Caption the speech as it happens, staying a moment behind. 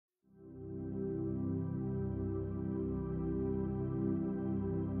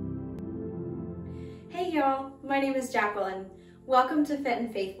Hey y'all, my name is Jacqueline. Welcome to Fit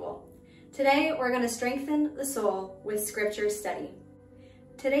and Faithful. Today we're going to strengthen the soul with scripture study.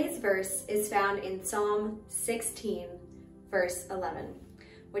 Today's verse is found in Psalm 16, verse 11,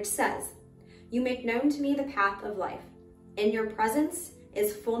 which says, "You make known to me the path of life. In your presence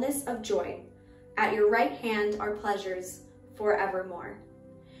is fullness of joy. At your right hand are pleasures forevermore."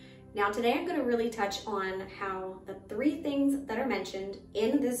 Now today I'm going to really touch on how the three things that are mentioned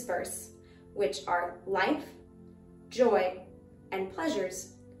in this verse, which are life, joy, and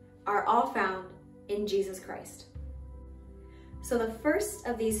pleasures, are all found in Jesus Christ. So the first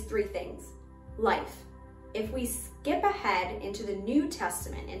of these three things, life. If we skip ahead into the New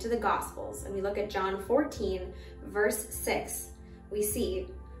Testament, into the Gospels, and we look at John 14, verse 6, we see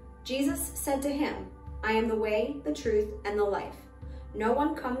Jesus said to him, "I am the way, the truth, and the life. No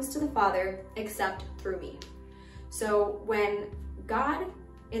one comes to the Father except through me." So when God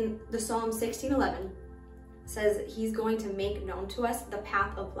in the Psalm 16:11 says he's going to make known to us the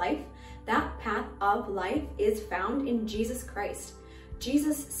path of life, that path of life is found in Jesus Christ.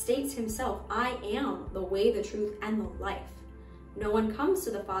 Jesus states himself, "I am the way, the truth, and the life. No one comes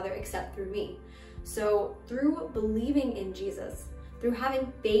to the Father except through me." So through believing in Jesus, through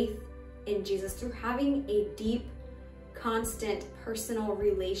having faith in Jesus, through having a deep, constant, personal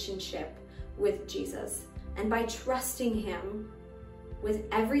relationship with Jesus, and by trusting him with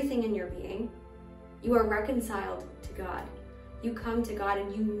everything in your being, you are reconciled to God. You come to God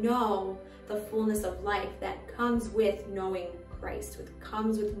and you know the fullness of life that comes with knowing Christ,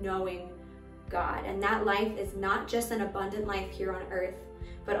 comes with knowing God. And that life is not just an abundant life here on earth,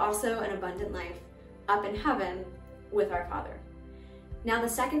 but also an abundant life up in heaven with our Father. Now, the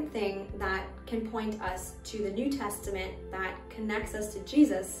second thing that can point us to the New Testament that connects us to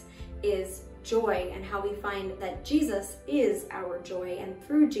Jesus is joy, and how we find that Jesus is our joy, and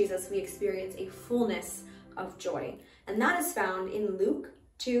through Jesus we experience a fullness of joy. And that is found in Luke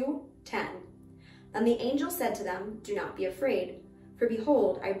 2:10. "Then the angel said to them, 'Do not be afraid, for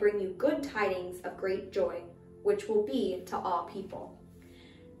behold, I bring you good tidings of great joy, which will be to all people.'"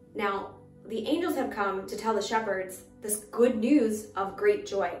 Now, the angels have come to tell the shepherds this good news of great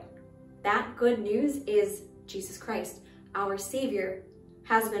joy. That good news is Jesus Christ, our Savior,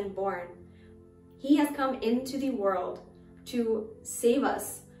 has been born. He has come into the world to save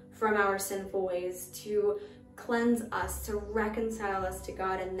us from our sinful ways, to cleanse us, to reconcile us to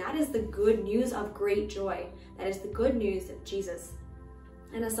God. And that is the good news of great joy. That is the good news of Jesus.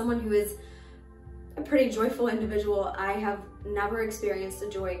 And as someone who is a pretty joyful individual, I have never experienced a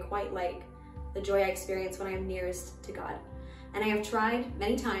joy quite like the joy I experience when I am nearest to God. And I have tried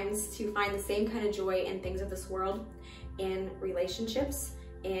many times to find the same kind of joy in things of this world, in relationships,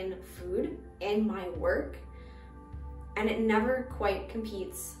 in food, in my work, and it never quite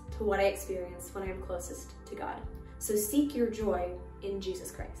competes to what I experience when I am closest to God. So seek your joy in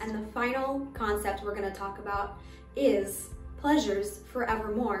Jesus Christ. And the final concept we're going to talk about is pleasures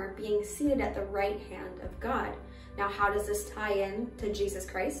forevermore, being seated at the right hand of God. Now, how does this tie in to Jesus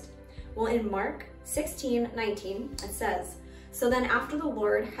Christ? Well, in Mark 16:19, it says, "So then after the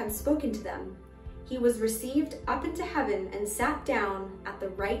Lord had spoken to them, he was received up into heaven and sat down at the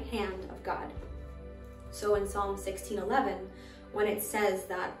right hand of God." So in Psalm 16:11, when it says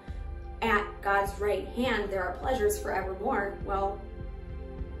that at God's right hand there are pleasures forevermore, well,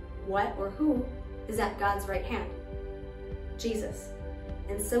 what or who is at God's right hand? Jesus.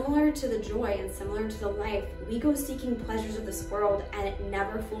 And similar to the joy and similar to the life, we go seeking pleasures of this world and it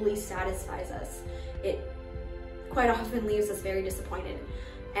never fully satisfies us. It quite often leaves us very disappointed.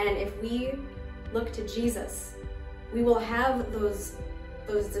 And if we look to Jesus, we will have those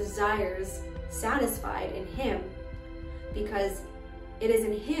desires satisfied in him, because it is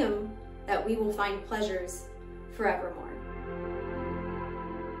in him that we will find pleasures forevermore.